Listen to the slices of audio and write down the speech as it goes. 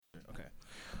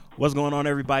What's going on,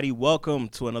 everybody? Welcome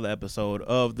to another episode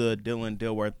of the Dylan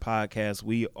Dilworth Podcast.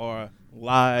 We are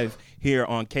live here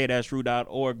on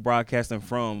k-ru.org, broadcasting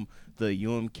from the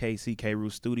UMKC K-Ru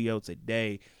studio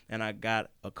today. And I got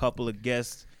a couple of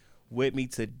guests with me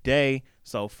today.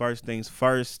 So first things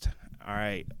first. All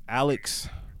right, Alex,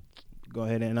 go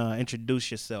ahead and introduce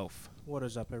yourself. What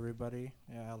is up, everybody?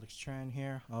 Alex Tran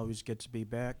here. Always good to be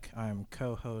back. I'm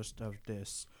co-host of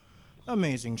this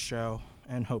amazing show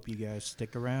and hope you guys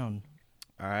stick around.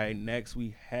 All right, next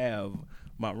we have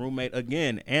my roommate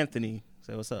again, Anthony.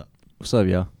 Say what's up. What's up,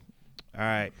 y'all? All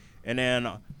right, and then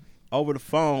over the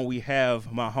phone we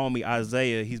have my homie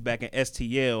Isaiah. He's back in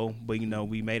STL, but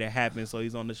we made it happen, so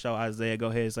he's on the show. Isaiah, go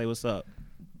ahead and say what's up.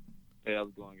 Hey, how's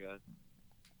it going, guys?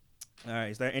 All right,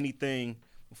 is there anything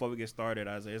before we get started,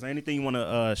 Isaiah? Is there anything you want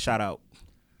to shout out?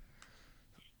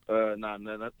 Not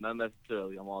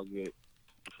necessarily. I'm all good.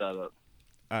 Shout out.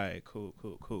 All right, cool.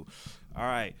 All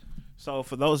right, so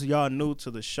for those of y'all new to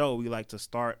the show, we like to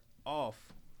start off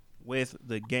with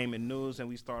the gaming news, and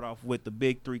we start off with the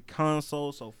big three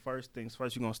consoles. So first things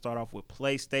first, we're going to start off with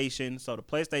PlayStation. So the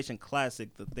PlayStation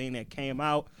Classic, the thing that came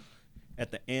out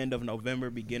at the end of November,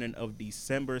 beginning of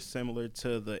December, similar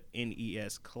to the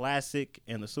NES Classic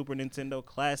and the Super Nintendo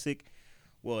Classic.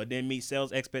 Well, it didn't meet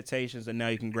sales expectations, and now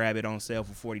you can grab it on sale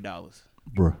for $40.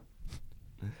 Bruh.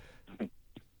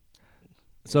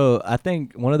 So I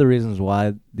think one of the reasons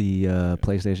why the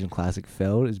PlayStation Classic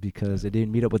failed is because it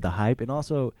didn't meet up with the hype. And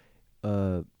also,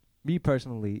 me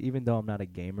personally, even though I'm not a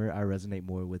gamer, I resonate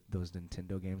more with those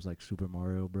Nintendo games like Super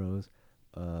Mario Bros.,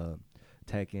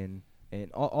 Tekken,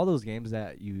 and all those games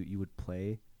that you would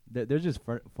play. They're just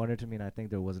funner to me, and I think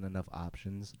there wasn't enough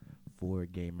options for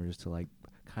gamers to like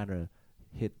kind of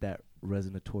hit that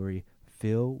resonatory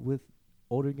feel with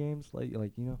older games, like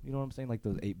you know what I'm saying, like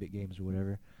those 8-bit games or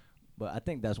whatever. But I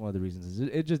think that's one of the reasons. Is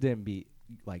it just didn't beat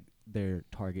like their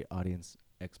target audience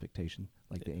expectation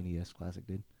like the NES Classic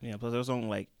did. Yeah, plus there's only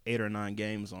like 8 or 9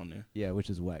 games on there. Yeah, which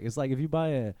is whack. It's like if you buy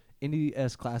a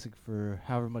NES Classic for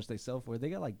however much they sell for, they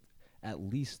got like at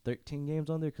least 13 games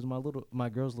on there. Because my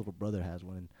girl's little brother has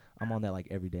one, and I'm on that like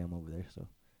every day I'm over there. So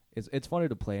it's funner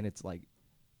to play, and it's cool.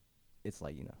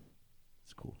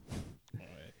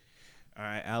 All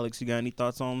right, Alex, you got any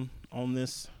thoughts on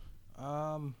this?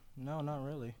 No, not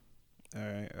really. All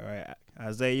right.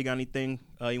 Isaiah, you got anything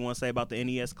you want to say about the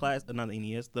NES class? Not the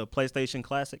NES, the PlayStation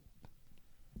Classic.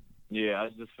 Yeah, I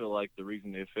just feel like the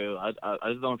reason it failed, I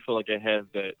just don't feel like it has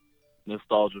that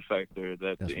nostalgia factor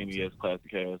that That's the what I'm NES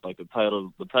Classic has. Like the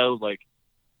titles, like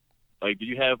do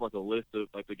you have like a list of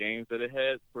like the games that it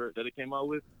had that it came out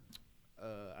with,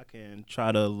 I can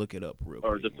try to look it up real quick.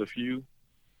 or just a few?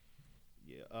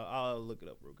 Yeah, I'll look it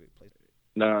up real quick.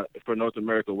 Nah, for North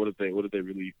America, what did they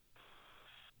release?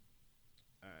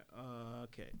 All right.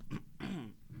 Okay.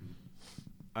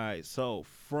 All right. So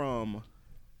from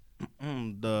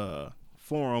the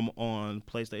forum on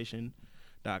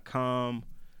PlayStation.com,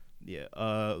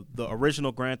 the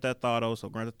original Grand Theft Auto, so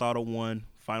Grand Theft Auto 1,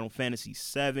 Final Fantasy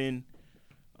 7.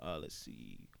 Let's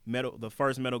see, the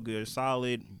first Metal Gear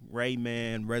Solid,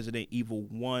 Rayman, Resident Evil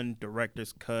 1,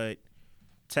 Director's Cut,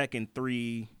 Tekken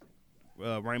 3,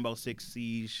 Rainbow Six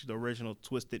Siege, the original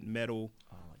Twisted Metal,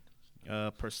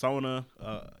 Persona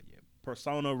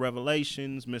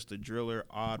Revelations, Mr. Driller,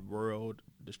 Odd World,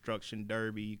 Destruction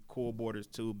Derby, Cool Borders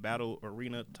 2, Battle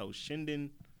Arena Toshinden,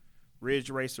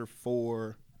 Ridge Racer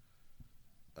 4,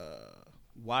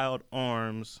 Wild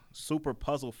Arms, Super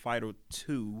Puzzle Fighter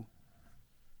 2,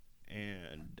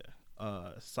 and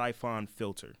Siphon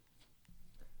Filter.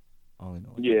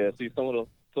 Yeah, see some of those,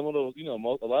 a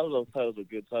lot of those titles are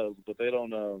good titles, but they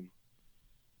don't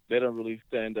really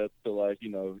stand up to like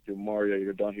your Mario,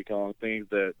 your Donkey Kong, things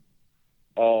that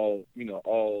all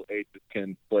ages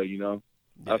can play. Yeah.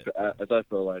 I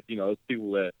feel like it's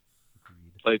people that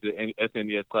played the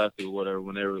SNES Classic or whatever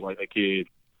when they were like a kid,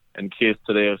 and kids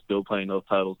today are still playing those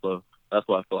titles. So that's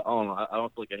why I feel like, I don't know. I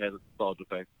don't feel like it has a nostalgia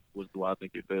effect, which is why I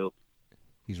think it failed.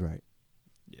 He's right.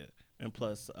 Yeah, and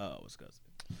plus, I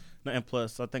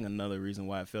think another reason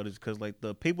why it failed is because like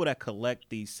the people that collect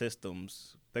these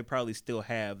systems, they probably still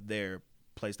have their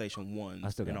PlayStation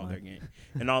 1s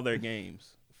and all their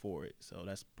games for it. So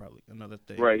that's probably another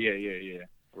thing. Right. Yeah.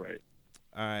 Right.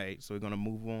 All right, so we're gonna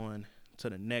move on to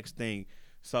the next thing.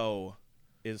 So,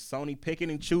 is Sony picking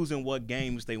and choosing what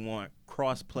games they want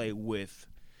cross-play with?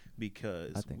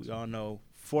 Because we all know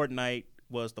Fortnite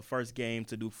was the first game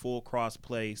to do full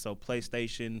cross-play, so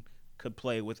PlayStation could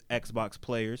play with Xbox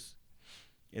players.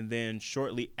 And then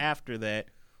shortly after that,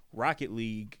 Rocket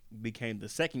League became the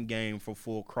second game for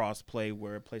full cross-play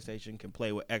where PlayStation can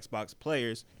play with Xbox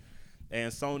players.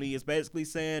 And Sony is basically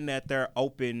saying that they're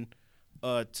open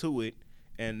to it,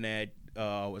 and that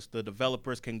the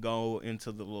developers can go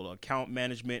into the little account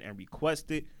management and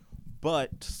request it.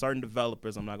 But certain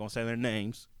developers, I'm not gonna say their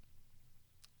names,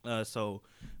 so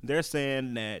they're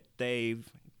saying that they've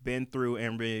been through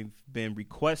and been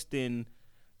requesting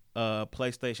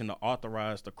PlayStation to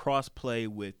authorize the crossplay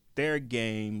with their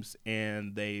games,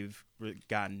 and they've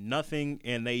gotten nothing.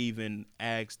 And they even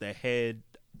asked the head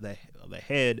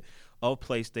of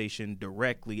PlayStation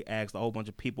directly, asked a whole bunch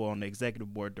of people on the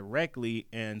executive board directly,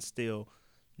 and still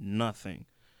nothing.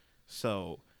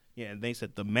 So yeah, they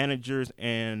said the managers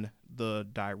and the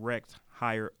direct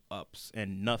higher ups,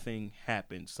 and nothing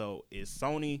happened. So is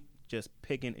Sony just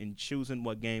picking and choosing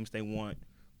what games they want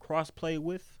crossplay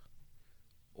with,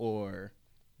 or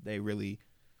they really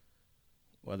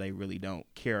don't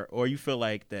care? Or you feel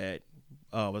like that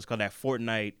what's called that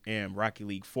Fortnite and Rocket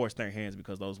League forced their hands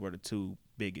because those were the two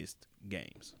biggest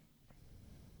games?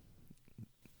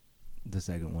 The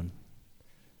second one,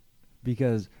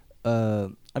 because I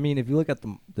mean, if you look at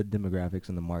the demographics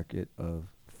in the market of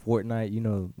Fortnite, you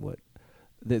know what,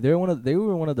 they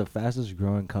were one of the fastest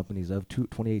growing companies of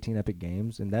 2018 Epic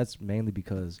Games, and that's mainly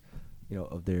because, you know,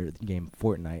 of their game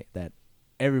Fortnite that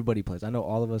everybody plays. I know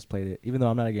all of us played it, even though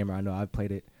I'm not a gamer. I know I've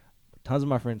played it. Tons of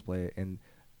my friends play it, and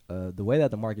the way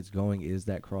that the market's going is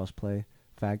that cross-play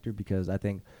factor, because I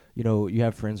think, you know, you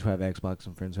have friends who have Xbox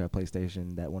and friends who have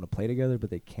PlayStation that want to play together, but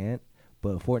they can't.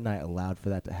 But Fortnite allowed for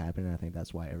that to happen, and I think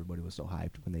that's why everybody was so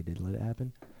hyped when they did let it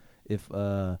happen. If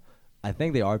I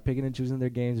think they are picking and choosing their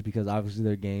games, because obviously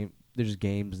there's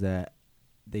games that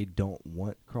they don't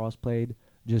want cross-played,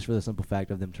 just for the simple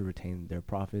fact of them to retain their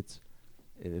profits,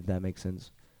 if that makes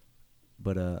sense.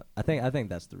 But I think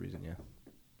that's the reason. Yeah,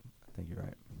 I think you're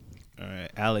right. All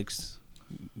right, Alex,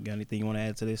 you got anything you want to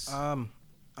add to this?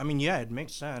 I mean, yeah, it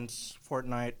makes sense.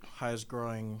 Fortnite, highest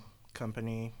growing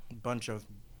company, bunch of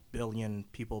billion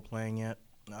people playing it.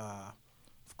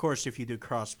 Of course, if you do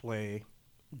crossplay,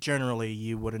 generally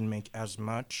you wouldn't make as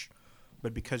much,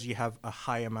 but because you have a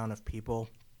high amount of people,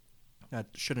 that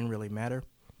shouldn't really matter.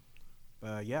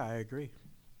 Yeah, I agree.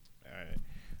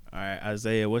 All right,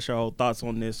 Isaiah, what's your whole thoughts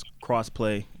on this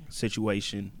crossplay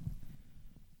situation?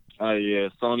 Yeah,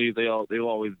 Sony, they've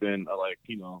always been like,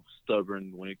 you know,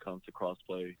 stubborn when it comes to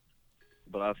crossplay.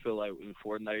 But I feel like in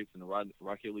Fortnite and the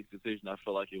Rocket League decision, I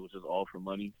feel like it was just all for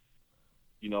money.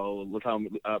 You know, look how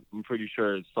I'm pretty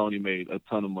sure Sony made a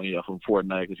ton of money off of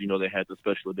Fortnite, because, you know, they had the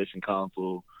special edition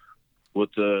console with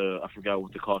I forgot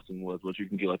what the costume was, but you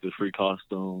can get like the free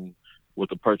costume with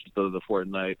the purchase of the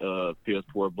Fortnite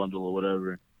PS4 bundle or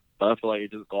whatever. But I feel like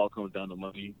it just all comes down to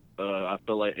money. I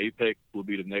feel like Apex will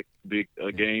be the next big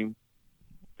game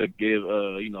to give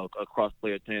you know, a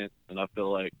cross-player chance, and I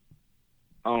feel like,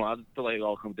 I don't know, I just feel like it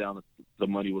all comes down to the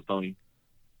money with Sony.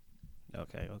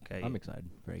 Okay. I'm excited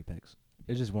for Apex.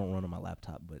 It just won't run on my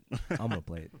laptop, but I'm gonna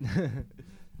play it.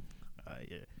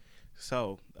 Yeah.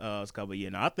 So it's couple. Yeah.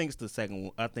 No, I think it's the second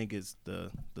one. I think it's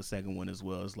the second one as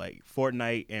well. It's like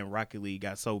Fortnite and Rocket League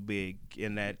got so big,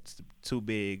 and that's too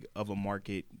big of a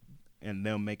market, and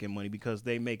them making money, because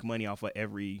they make money off of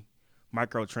every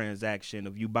microtransaction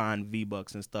of you buying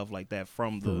V-Bucks and stuff like that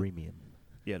from the Freemium.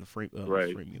 Yeah, the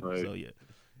Right. freemium. So yeah,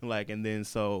 like, and then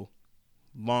so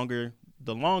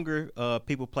the longer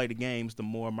people play the games, the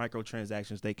more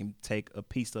microtransactions they can take a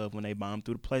piece of when they buy them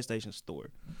through the PlayStation Store.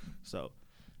 So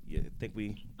yeah, I think go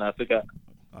ahead.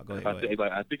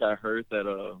 I think I heard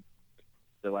that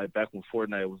like back when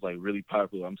Fortnite was like really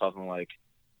popular, I'm talking like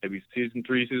maybe season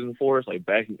 3, season 4, it's like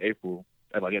back in April,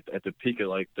 at the peak of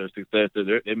like their success,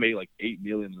 they made like $8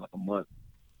 million in like a month.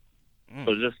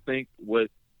 So just think what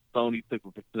Sony took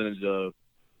a percentage of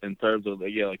in terms of,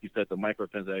 yeah, like you said, the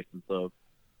microtransactions. So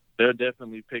they're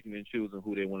definitely picking and choosing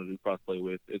who they want to do crossplay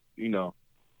with. It's, you know,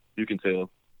 you can tell. All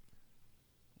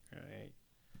right.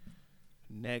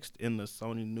 Next in the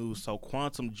Sony news, so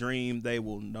Quantum Dream, they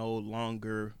will no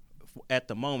longer, at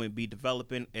the moment, be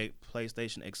developing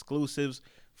PlayStation exclusives.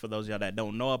 For those of y'all that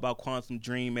don't know about Quantum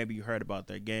Dream, maybe you heard about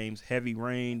their games, Heavy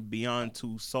Rain, Beyond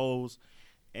Two Souls,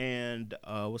 and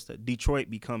Detroit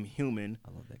Become Human.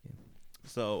 I love that game.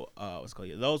 So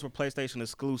those were PlayStation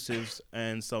exclusives,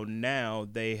 and so now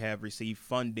they have received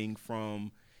funding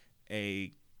from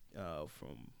a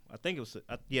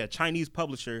Chinese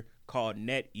publisher called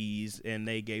NetEase, and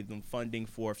they gave them funding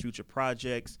for future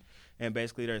projects. And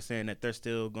basically, they're saying that they're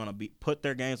still gonna put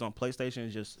their games on PlayStation,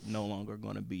 just no longer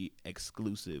gonna be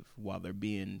exclusive while they're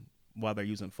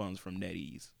using funds from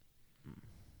NetEase.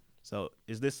 So,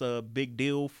 is this a big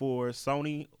deal for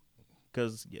Sony?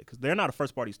 Because they're not a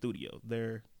first party studio;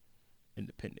 they're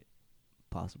independent.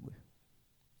 Possibly.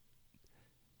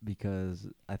 because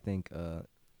I think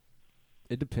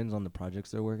it depends on the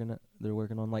projects they're working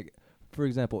on. Like, for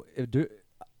example,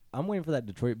 I'm waiting for that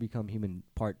Detroit Become Human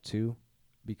Part 2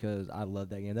 because I love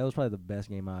that game. That was probably the best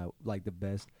game the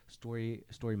best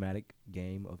storymatic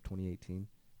game of 2018,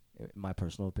 in my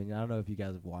personal opinion. I don't know if you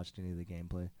guys have watched any of the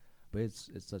gameplay, but it's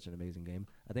such an amazing game.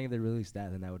 I think if they released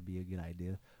that, then that would be a good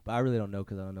idea. But I really don't know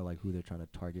because I don't know like who they're trying to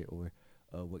target or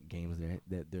what games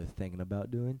they're thinking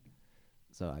about doing.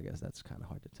 So I guess that's kind of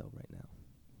hard to tell right now.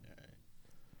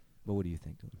 But what do you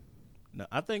think, Dylan? No,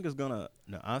 I think it's gonna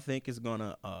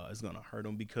hurt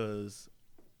them because,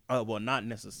 well, not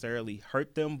necessarily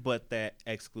hurt them, but that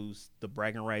excludes the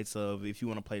bragging rights of if you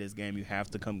want to play this game, you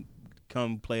have to come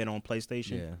play it on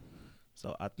PlayStation. Yeah.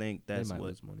 So I think that's they might what.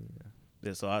 lose money. Yeah.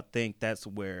 Yeah, so I think that's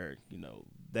where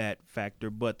that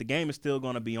factor. But the game is still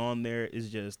gonna be on there. It's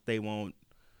just people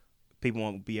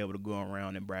won't be able to go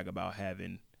around and brag about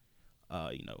having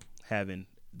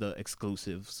the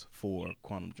exclusives for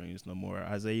Quantum Dreams no more.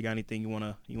 Isaiah, you got anything you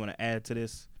wanna add to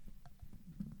this?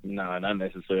 Nah, not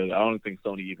necessarily. I don't think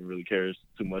Sony even really cares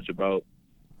too much about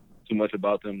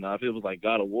them. Now, if it was like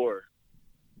God of War,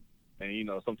 and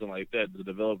something like that, the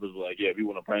developers were like, yeah, we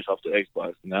want to branch off to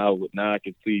Xbox. Now I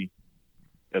can see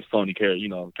if Sony cares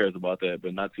about that,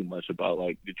 but not too much about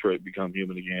like Detroit Become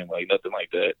Human again, like nothing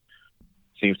like that.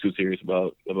 Seems too serious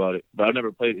about it. But I've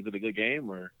never played it. Is it a good game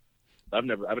or? I've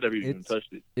never even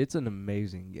touched it. It's an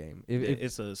amazing game.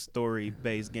 It's a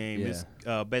story-based game. Yeah. It's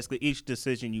basically each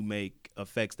decision you make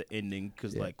affects the ending.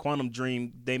 Because like Quantum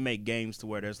Dream, they make games to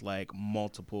where there's like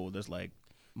multiple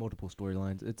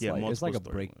storylines. It's multiple like a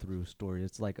storylines. breakthrough story.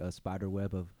 It's like a spider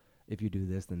web of if you do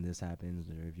this, then this happens,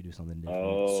 or if you do something different.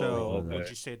 Oh, So okay. would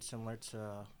you say it's similar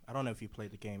to? I don't know if you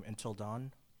played the game Until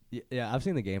Dawn. Yeah, I've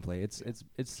seen the gameplay. It's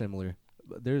similar.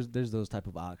 But there's those type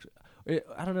of options.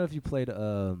 I don't know if you played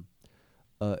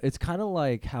it's kind of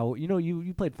like how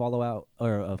you played Fallout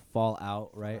or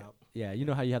Fallout, right? Fallout. Yeah, you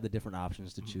know how you have the different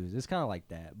options to choose. It's kind of like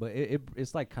that, but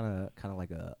it's like kind of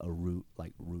like a route,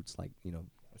 like routes, like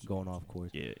going off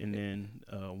course. Yeah, and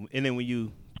then when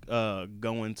you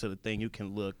go into the thing, you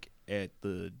can look at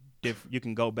you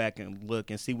can go back and look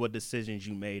and see what decisions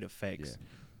you made affects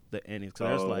the endings.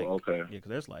 Cause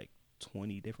there's like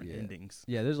 20 different endings.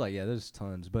 Yeah, there's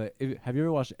tons. But have you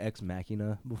ever watched Ex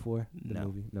Machina before? The No.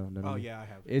 movie? No. Oh yeah, I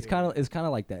have. It's kind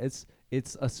of like that.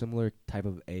 It's a similar type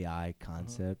of AI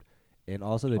concept, and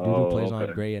also the dude who plays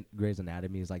on Grey's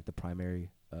Anatomy is like the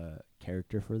primary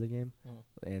character for the game,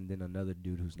 and then another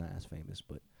dude who's not as famous,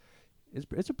 but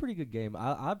it's a pretty good game.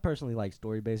 I personally like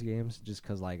story-based games just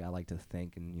because like I like to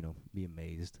think and be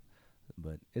amazed,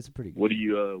 but it's a pretty good. What do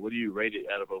you rate it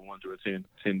out of a 1 to a 10?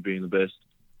 10 being the best.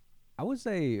 I would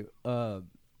say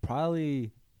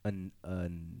probably a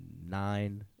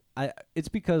 9. It's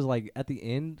because like at the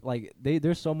end, like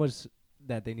there's so much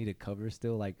that they need to cover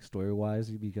still, like story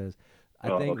wise, because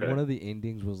I think one of the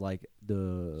endings was like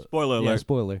the Spoiler alert.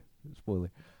 Spoiler.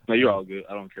 No, you're all good.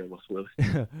 I don't care about spoilers.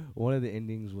 One of the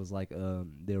endings was like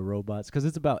the robots, because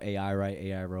it's about AI, right?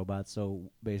 AI robots.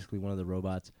 So basically, one of the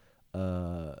robots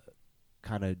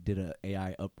kind of did a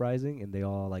AI uprising, and they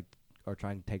all like are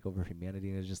trying to take over humanity,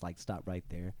 and it's just like stop right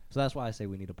there. So that's why I say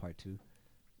we need a part 2,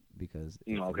 because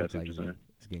it looks like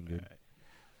it's getting good.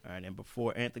 All right, and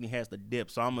before Anthony has the dip,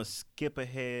 so I'm gonna skip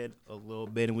ahead a little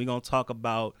bit, and we're gonna talk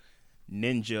about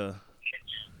Ninja.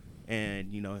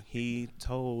 And he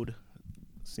told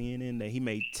CNN that he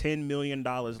made $10 million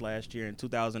last year in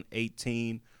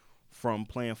 2018 from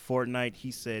playing Fortnite.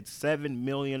 He said $7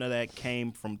 million of that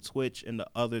came from Twitch, and the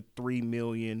other $3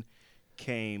 million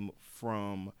came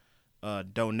from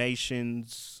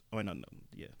donations.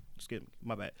 Excuse me,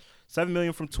 my bad. $7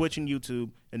 million from Twitch and YouTube,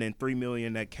 and then $3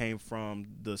 million that came from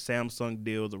the Samsung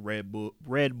deal, the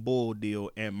Red Bull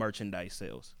deal, and merchandise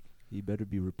sales. He better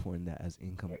be reporting that as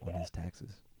income on his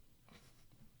taxes.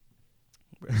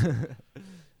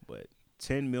 But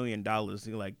 $10 million,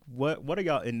 like what are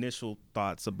y'all initial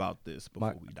thoughts about this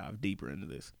before we dive deeper into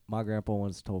this? My grandpa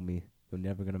once told me you're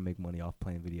never gonna make money off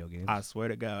playing video games. I swear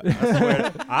to God.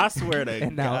 I swear to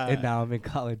and God. now I'm in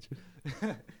college.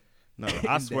 No,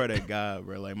 I swear to God,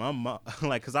 bro. Like my mom,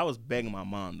 like, cause I was begging my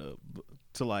mom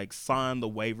to like sign the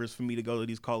waivers for me to go to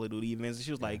these Call of Duty events, and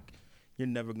she was like, you're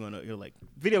like,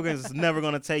 video games is never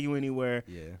gonna take you anywhere.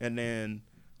 Yeah. And then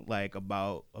like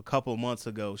about a couple of months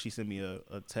ago, she sent me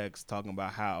a text talking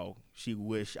about how she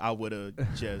wished I would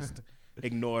have just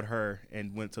ignored her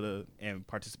and went and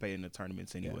participated in the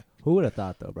tournaments anyway. Yeah. Who would have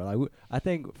thought though, bro? Like I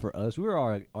think for us, we were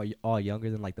all younger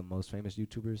than like the most famous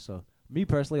YouTubers. So me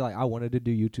personally, like I wanted to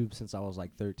do YouTube since I was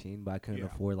like 13, but I couldn't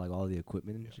afford like all the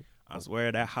equipment and shit. I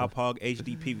swear that Hop Hog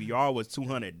HD PVR was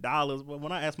 $200. But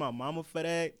when I asked my mama for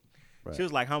that, she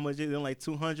was like, "How much is it?" Like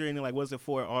 $200, and like, "What's it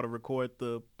for?" Or to record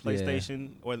the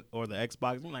PlayStation or the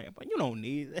Xbox. I'm like, "But you don't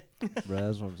need that." Bro,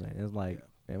 that's what I'm saying. It's like,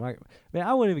 man,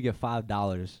 I wouldn't even get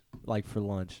 $5 like for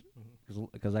lunch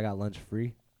because I got lunch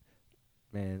free.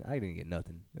 Man, I didn't get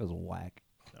nothing. It was whack.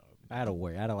 No. I had to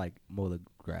work. I had to like mow the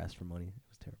grass for money. It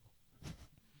was terrible.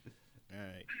 All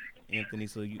right, Anthony.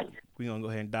 So we gonna go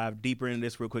ahead and dive deeper into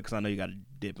this real quick because I know you got to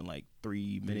dip in like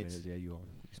 3 minutes. Yeah, you on.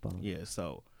 Spot on. Yeah. So,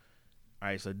 all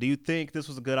right. So, do you think this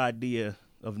was a good idea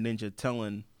of Ninja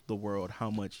telling the world how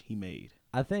much he made?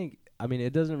 I mean,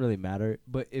 it doesn't really matter,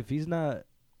 but if he's not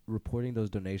reporting those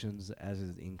donations as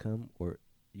his income or,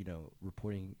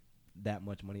 reporting that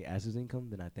much money as his income,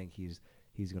 then I think he's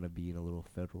going to be in a little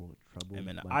federal trouble.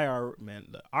 And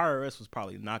the IRS was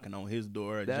probably knocking on his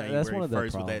door January that's one of the 1st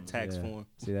with problems, that tax form.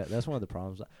 See, that's one of the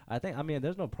problems. I mean,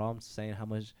 there's no problem saying how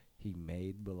much he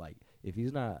made, but, like, if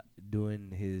he's not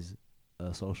doing his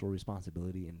social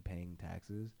responsibility and paying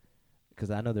taxes, because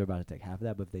I know they're about to take half of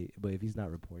that, but if he's not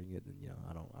reporting it, then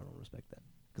I don't respect that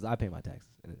because I pay my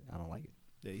taxes and I don't like it.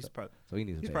 Yeah, he's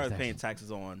he's probably paying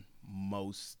taxes on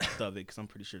most of it because I'm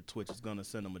pretty sure Twitch is gonna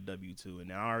send him a W-2,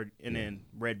 and then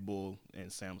Red Bull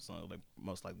and Samsung like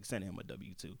most likely send him a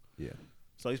W-2. Yeah.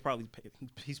 So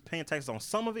he's paying taxes on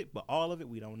some of it, but all of it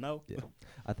we don't know. Yeah.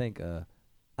 I think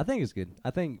it's good. I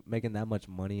think making that much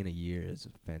money in a year is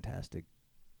fantastic.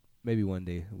 Maybe one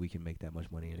day we can make that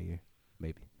much money in a year.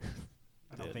 Maybe.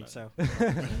 I don't think so.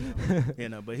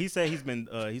 But he said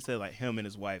he said like him and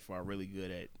his wife are really good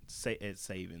at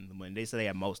saving the money. They said they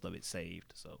have most of it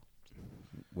saved. So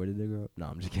where did they grow up? No,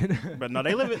 I'm just kidding. But no,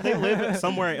 they live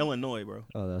somewhere in Illinois, bro.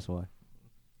 Oh, that's why.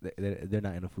 They're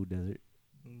not in a food desert.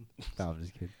 No, I'm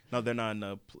just kidding. No, they're not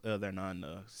in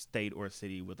a state or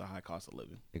city with a high cost of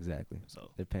living. Exactly.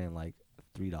 So they're paying like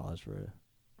 $3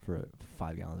 for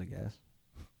 5 gallons of gas.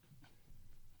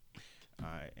 All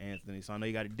right, Anthony. So I know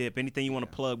you got to dip. Anything you want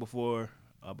to plug before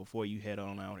you head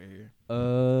on out of here?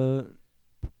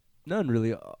 None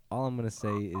really. All I'm gonna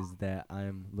say is that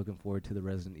I'm looking forward to the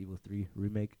Resident Evil 3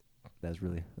 remake. That's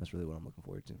really what I'm looking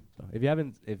forward to. So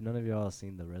if none of y'all have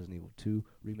seen the Resident Evil 2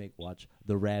 remake, watch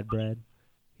the Rad Brad.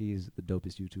 He's the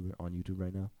dopest YouTuber on YouTube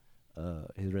right now.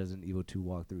 His Resident Evil 2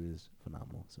 walkthrough is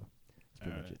phenomenal. So that's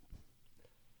pretty much it.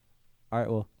 All right.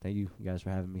 Well, thank you guys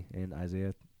for having me, and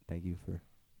Isaiah, thank you for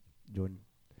joining.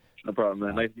 No problem,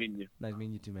 man. Nice meeting you. Nice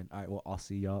meeting you too, man. All right. Well, I'll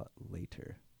see y'all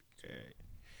later. Okay.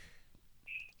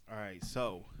 All right.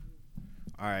 So,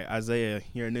 Isaiah,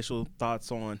 your initial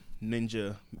thoughts on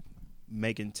Ninja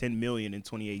making $10 million in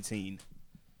 2018?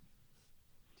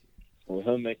 Well,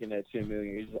 him making that $10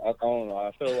 million, I don't know.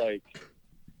 I feel like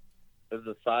there's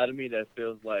a side of me that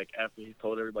feels like after he's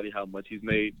told everybody how much he's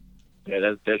made,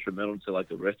 that's detrimental to like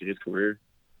the rest of his career.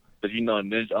 But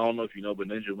Ninja, I don't know if you know, but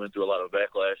Ninja went through a lot of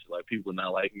backlash, like people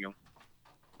not liking him.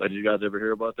 Like, did you guys ever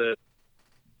hear about that?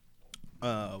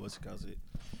 What's it called?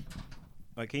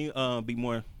 Like, can you be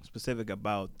more specific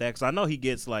about that? Because I know he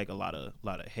gets like a lot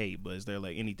of hate, but is there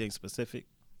like anything specific?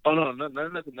 Oh no, not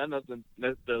nothing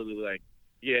necessarily like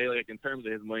like in terms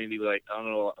of his money, like I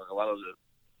don't know, a lot of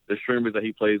the streamers that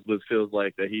he plays with feels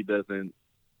like that he doesn't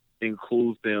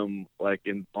include them like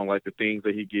on like the things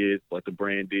that he gets, like the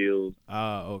brand deals.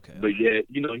 Okay. But yeah,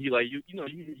 he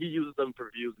uses them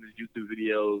for views in his YouTube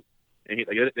videos, and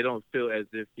they don't feel as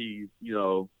if he's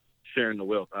sharing the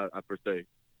wealth, I per se.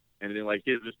 And then like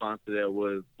his response to that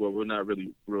was, well, we're not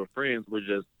really real friends, we're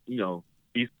just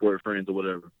esport friends or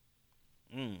whatever.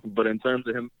 But in terms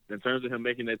of him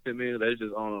making that $10 million, that's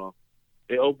just, I don't know,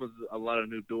 it opens a lot of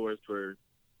new doors for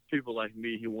people like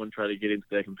me who want to try to get into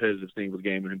that competitive scene with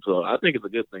gaming. So I think it's a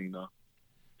good thing, though.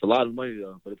 It's a lot of money,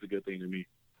 though, but it's a good thing to me.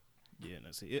 Yeah,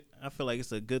 no, see, I feel like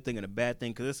it's a good thing and a bad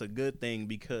thing, because it's a good thing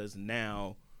because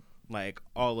now, like,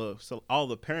 all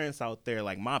the parents out there,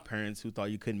 like my parents who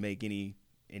thought you couldn't make any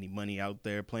money out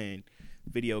there playing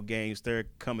video games, they're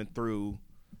coming through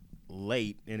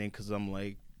late. And then because I'm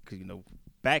like,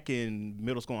 back in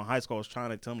middle school and high school, I was trying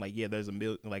to tell them, like, yeah, there's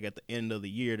like at the end of the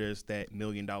year, there's that $1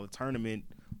 million tournament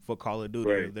for Call of Duty.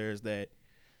 Right. Or there's that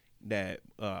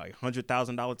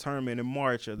 $100,000 tournament in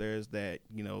March, or there's that,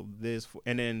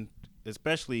 and then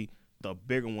especially the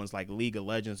bigger ones like League of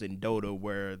Legends and Dota,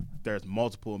 where there's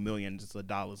multiple millions of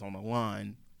dollars on the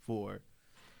line for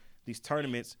these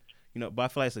tournaments. But I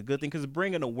feel like it's a good thing because it's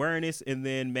bringing awareness, and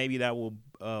then maybe that will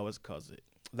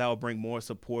that will bring more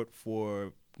support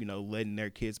for letting their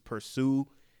kids pursue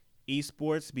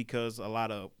esports, because a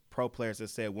lot of pro players have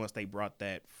said once they brought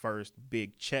that first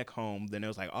big check home, then it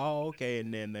was like, oh, okay,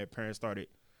 and then their parents started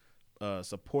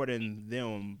supporting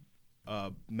them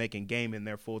making gaming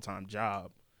their full-time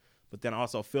job. But then I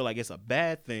also feel like it's a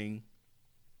bad thing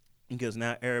because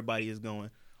now everybody is going,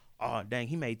 oh, dang,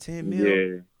 he made 10 mil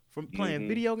Yeah. from playing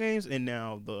video games, and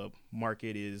now the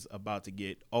market is about to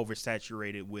get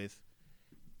oversaturated with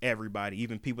everybody,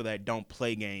 even people that don't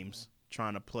play games,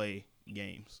 trying to play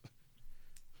games.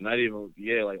 Not even,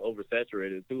 like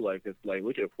oversaturated too. Like, it's like,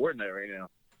 look at Fortnite right now.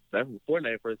 Back when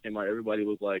Fortnite first came out, everybody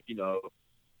was like,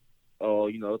 oh,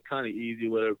 it's kind of easy,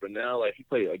 whatever. But now, like, you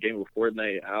play a game of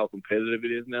Fortnite, how competitive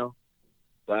it is now.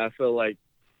 But I feel like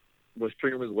with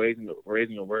streamers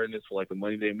raising awareness for like the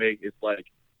money they make, it's like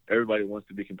everybody wants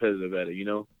to be competitive at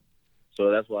it,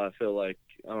 So that's why I feel like,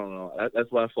 I don't know.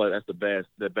 That's why I feel like that's the bad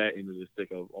end of the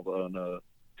stick of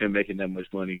him making that much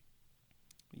money.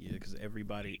 Yeah, because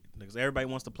everybody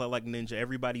wants to play like Ninja.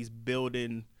 Everybody's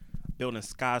building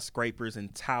skyscrapers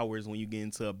and towers when you get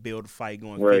into a build fight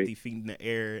going 50 feet in the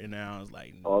air, and I was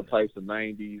like, all types of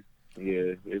 90s.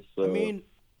 Yeah, it's. I mean,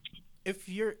 if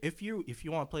you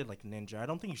want to play like Ninja, I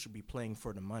don't think you should be playing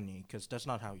for the money because that's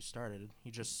not how he started.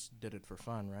 He just did it for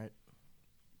fun, right?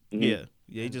 Yeah,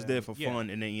 he just did it for fun,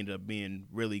 and then he ended up being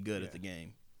really good at the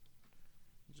game.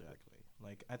 Exactly.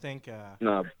 Like, I think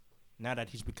now that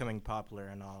he's becoming popular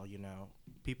and all,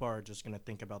 people are just gonna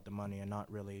think about the money and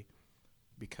not really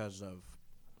because of,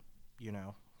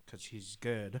 because he's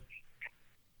good.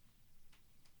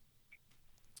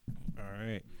 All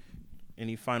right.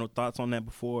 Any final thoughts on that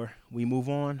before we move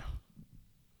on?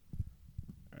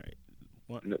 All right.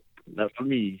 No, not for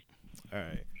me. All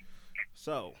right.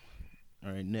 So,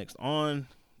 all right, next on.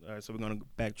 All right, so we're going to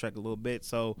backtrack a little bit.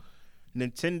 So,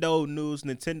 Nintendo news.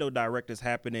 Nintendo Direct is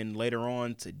happening later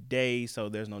on today, so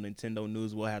there's no Nintendo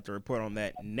news. We'll have to report on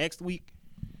that next week.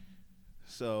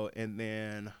 So, and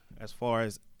then as far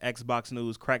as Xbox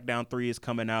news, Crackdown 3 is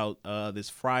coming out this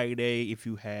Friday. If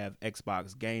you have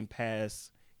Xbox Game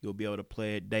Pass, you'll be able to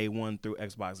play it day one through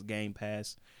Xbox Game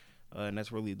Pass. And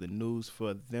that's really the news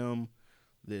for them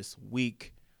this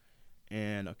week.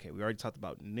 And, okay, we already talked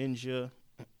about Ninja.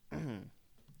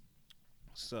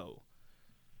 So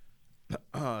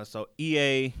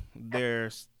EA, their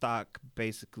stock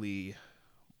basically,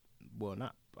 well,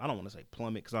 not, I don't want to say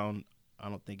plummet because I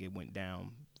don't think it went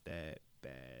down that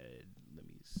bad. Let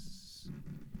me see.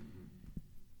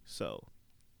 So,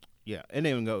 yeah, it didn't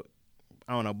even go,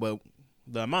 I don't know, but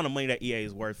the amount of money that EA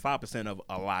is worth, 5% of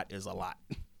a lot is a lot.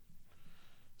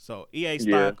 So EA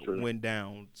stock went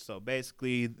down. So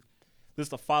basically, this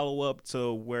is a follow-up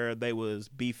to where they was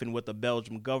beefing with the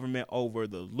Belgian government over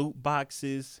the loot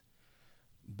boxes.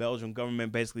 Belgian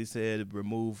government basically said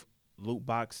remove loot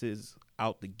boxes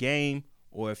out the game,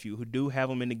 or if you do have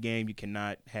them in the game, you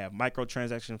cannot have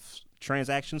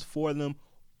transactions for them,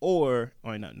 or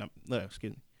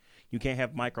excuse me, you can't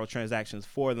have microtransactions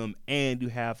for them, and you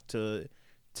have to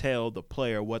tell the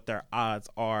player what their odds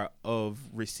are of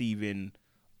receiving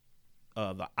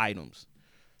the items.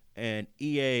 And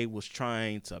EA was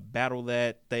trying to battle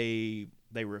that. They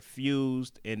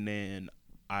refused, and then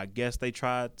I guess they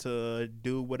tried to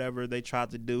do whatever they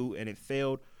tried to do, and it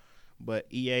failed. But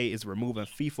EA is removing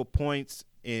FIFA points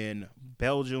in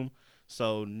Belgium.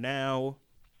 So now,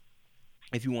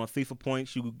 if you want FIFA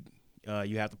points, you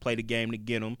have to play the game to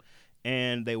get them,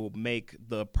 and they will make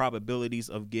the probabilities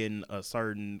of getting a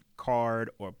certain card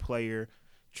or player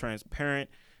transparent,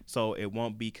 so it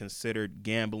won't be considered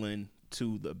gambling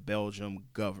to the Belgium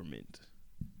government.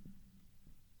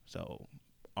 So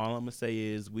all I'm going to say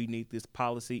is we need this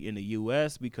policy in the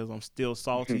U.S. because I'm still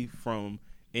salty from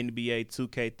NBA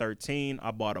 2K13.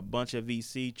 I bought a bunch of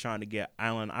VC trying to get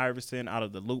Allen Iverson out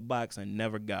of the loot box and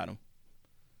never got him.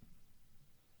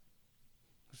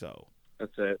 So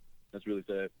that's sad. That's really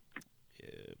sad.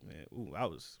 Yeah, man. Ooh, I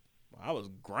was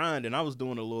grinding. I was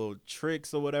doing a little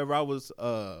tricks or whatever. I was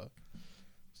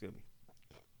excuse me.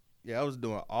 Yeah, I was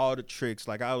doing all the tricks.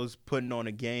 Like, I was putting on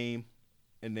a game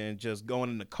and then just going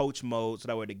into coach mode so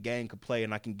that way the game could play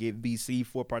and I can get VC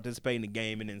for participating in the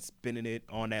game, and then spinning it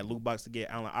on that loot box to get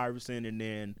Allen Iverson. And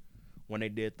then when they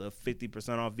did the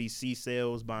 50% off VC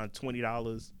sales, buying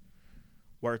 $20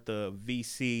 worth of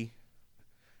VC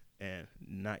and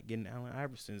not getting Allen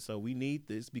Iverson. So we need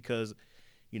this because,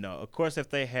 of course,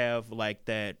 if they have like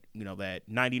that, that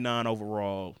 99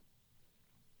 overall,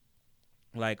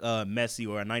 like Messi,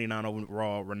 or a 99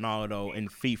 overall Ronaldo in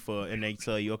FIFA, and they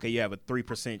tell you, okay, you have a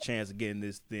 3% chance of getting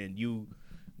this, then you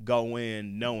go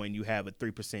in knowing you have a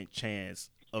 3% chance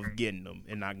of getting them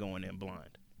and not going in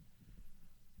blind.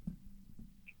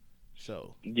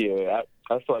 So yeah,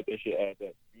 I feel like they should add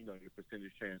that, your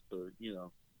percentage chance to,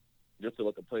 just to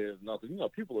let the players know, because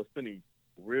people are spending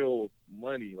real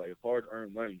money, like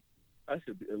hard-earned money.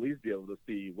 should at least be able to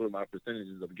see what are my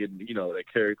percentages of getting, that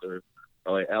character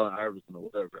or like Allen Iverson or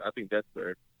whatever. I think that's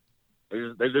fair.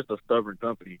 They're just a stubborn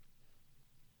company.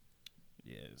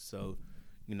 Yeah, so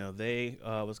they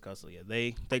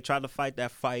they tried to fight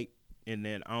that fight, and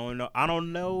then I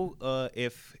don't know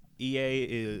if EA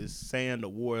is saying the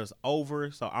war is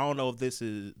over. So I don't know if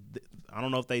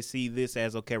they see this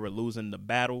as okay, we're losing the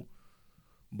battle,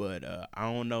 but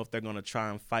I don't know if they're gonna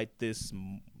try and fight this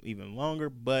even longer.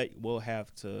 But we'll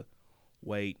have to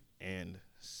wait and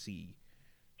see.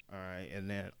 All right, and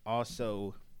then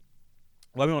also,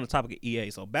 while we're on the topic of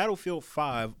EA, so Battlefield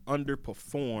 5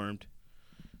 underperformed.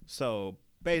 So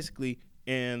basically,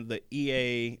 in the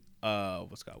EA,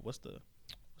 what's the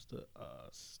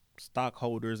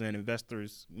stockholders and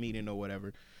investors meeting or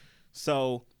whatever.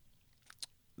 So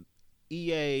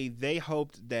EA, they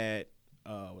hoped that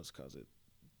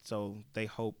so they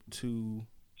hope to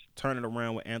turn it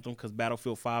around with Anthem because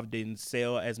Battlefield 5 didn't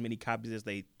sell as many copies as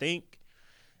they think.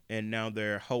 And now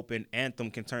they're hoping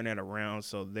Anthem can turn that around.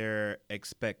 So they're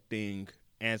expecting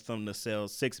Anthem to sell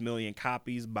 6 million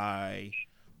copies by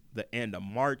the end of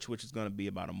March, which is going to be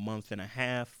about a month and a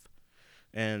half.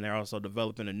 And they're also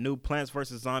developing a new Plants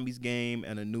vs. Zombies game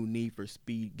and a new Need for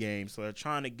Speed game. So they're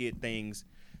trying to get things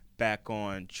back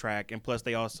on track. And plus,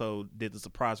 they also did the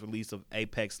surprise release of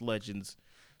Apex Legends.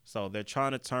 So they're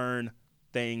trying to turn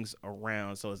things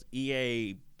around. So is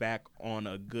EA back on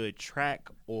a good track,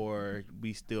 or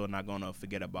we still not going to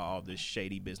forget about all the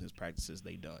shady business practices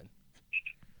they done?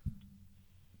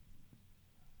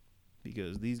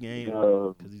 Because the games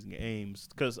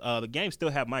still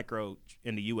have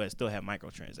in the U.S. still have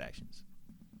microtransactions.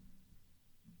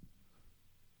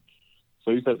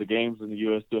 So you said the games in the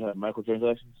U.S. still have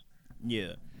microtransactions?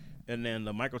 Yeah, and then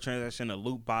the microtransaction, the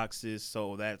loot boxes.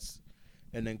 So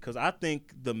because I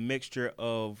think the mixture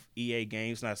of EA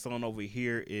games not selling over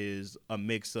here is a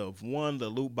mix of one, the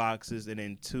loot boxes, and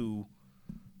then two,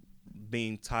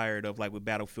 being tired of, like with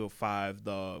Battlefield 5,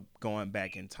 the going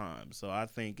back in time. So I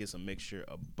think it's a mixture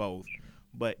of both.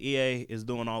 But EA is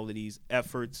doing all of these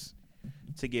efforts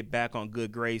to get back on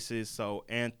good graces. So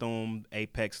Anthem,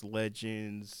 Apex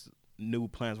Legends, new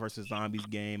Plants vs. Zombies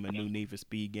game, a new Need for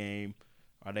Speed game.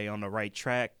 Are they on the right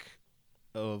track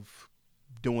of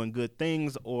doing good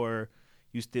things, or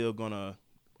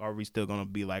are we still gonna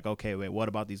be like, okay, wait, what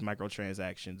about these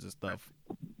microtransactions and stuff?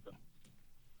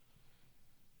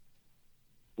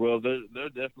 Well, they're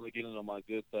definitely getting on my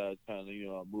good side, kind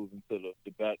of, moving to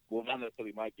the back. Well, not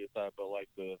necessarily my good side, but like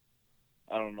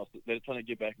I don't know, they're trying to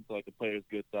get back into like the players'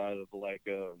 good side of like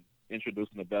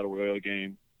introducing the Battle Royale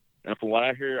game. And from what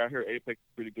I hear Apex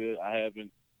is pretty good. I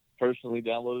haven't personally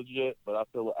downloaded it yet, but I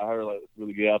heard like it's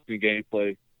really good. I've seen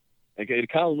gameplay. And it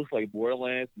kind of looks like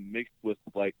Borderlands mixed with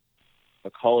like a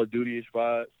Call of Duty-ish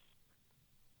vibe.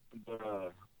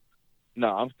 But no,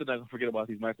 I'm still not gonna forget about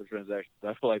these microtransactions.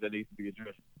 I feel like that needs to be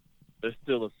addressed. They're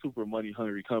still a super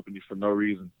money-hungry company for no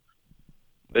reason.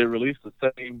 They released the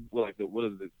same,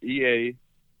 EA,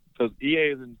 because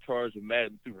EA is in charge of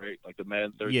Madden too, right? Like the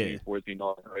Madden 13, 14,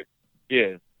 all that, right?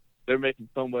 Yeah, they're making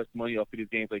so much money off of these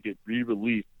games that get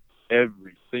re-released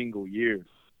every single year.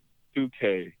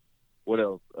 2K, what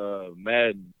else?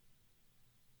 Madden,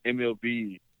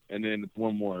 MLB, and then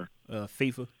one more.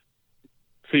 FIFA.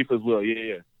 FIFA as well,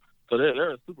 yeah. So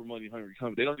they're a super money hungry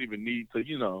company. They don't even need to,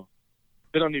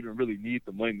 they don't even really need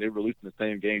the money. They're releasing the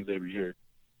same games every year.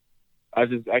 I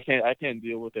can't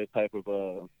deal with that type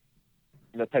of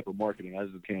marketing. I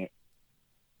just can't.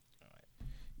 All right.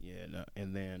 Yeah, no,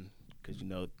 and then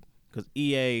because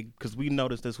EA, because we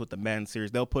noticed this with the Madden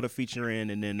series, they'll put a feature in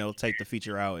and then they'll take the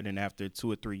feature out, and then after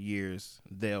 2 or 3 years,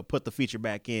 they'll put the feature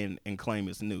back in and claim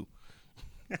it's new.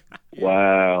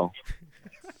 Wow.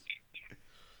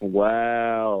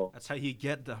 Wow. That's how you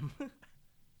get them. Oh my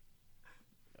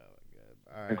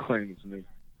God! All right. Claim it's new.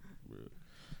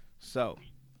 So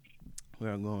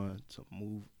we're going to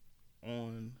move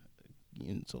on.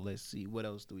 And so let's see, what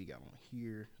else do we got on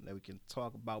here that we can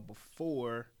talk about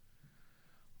before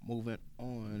moving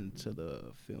on to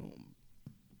the film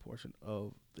portion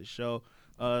of the show.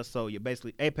 So you're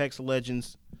basically Apex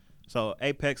Legends. So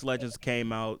Apex Legends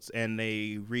came out and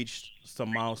they reached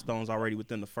some milestones already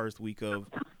within the first week of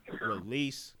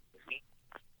release.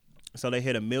 So they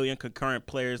hit 1 million concurrent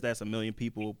players. That's 1 million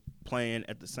people playing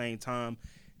at the same time.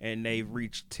 And they've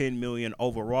reached 10 million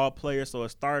overall players. So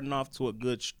it's starting off to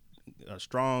a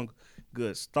strong,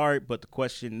 good start. But the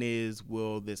question is,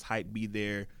 will this hype be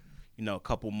there, a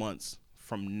couple months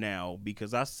from now?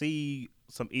 Because I see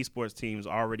some esports teams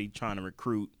already trying to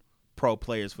recruit pro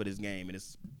players for this game, and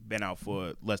it's been out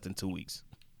for less than 2 weeks.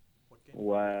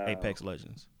 Wow. Apex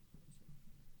Legends.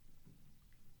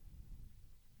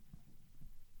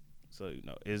 So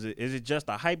is it just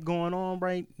a hype going on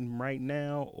right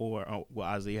now, or well,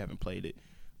 Isaiah haven't played it,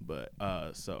 but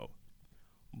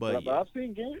But yeah, I've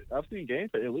seen games.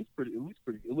 It looks pretty.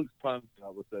 It looks promising, I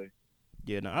would say.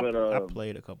 yeah. No, But I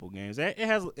played a couple games. I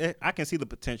can see the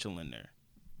potential in there.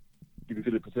 you can see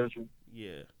the potential.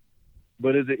 Yeah.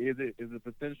 But is the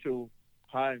potential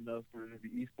high enough for the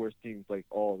esports teams like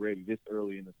already this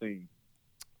early in the scene?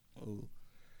 Ooh.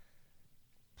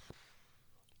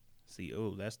 See,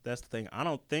 that's the thing. I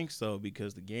don't think so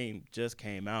because the game just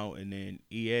came out, and then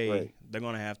EA Right. they're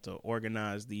gonna have to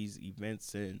organize these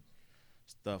events and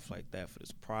stuff like that for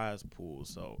this prize pool.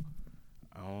 So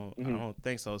I don't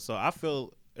think so. So I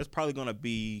feel it's probably gonna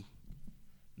be.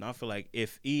 And I feel like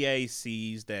if EA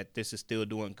sees that this is still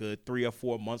doing good 3 or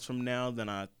 4 months from now, then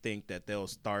I think that they'll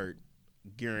start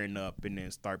gearing up and then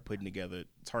start putting together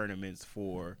tournaments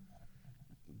for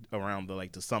around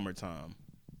the summertime.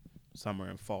 Summer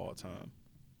and fall time.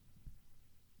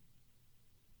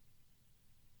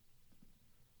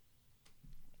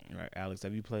 All right, Alex,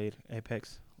 have you played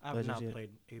Apex? I've Legends not yet? played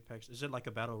Apex. Is it like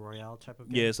a battle royale type of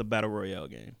game? Yeah, it's a battle royale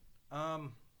game.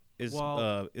 It's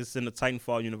Well- it's in the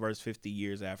Titanfall universe 50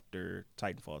 years after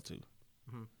Titanfall 2.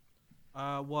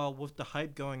 Well, with the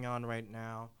hype going on right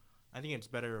now, I think it's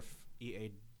better if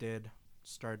EA did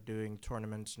start doing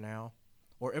tournaments now.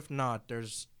 Or if not,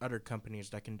 there's other companies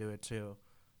that can do it too.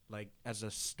 Like as a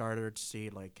starter to see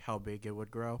like how big it would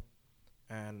grow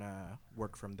and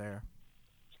work from there.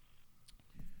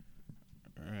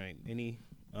 All right. Any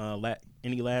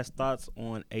last thoughts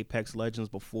on Apex Legends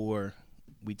before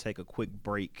we take a quick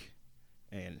break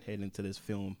and head into this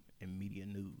film and media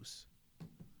news?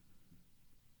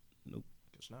 Nope.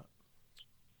 Guess not.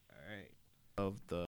 All right. Of the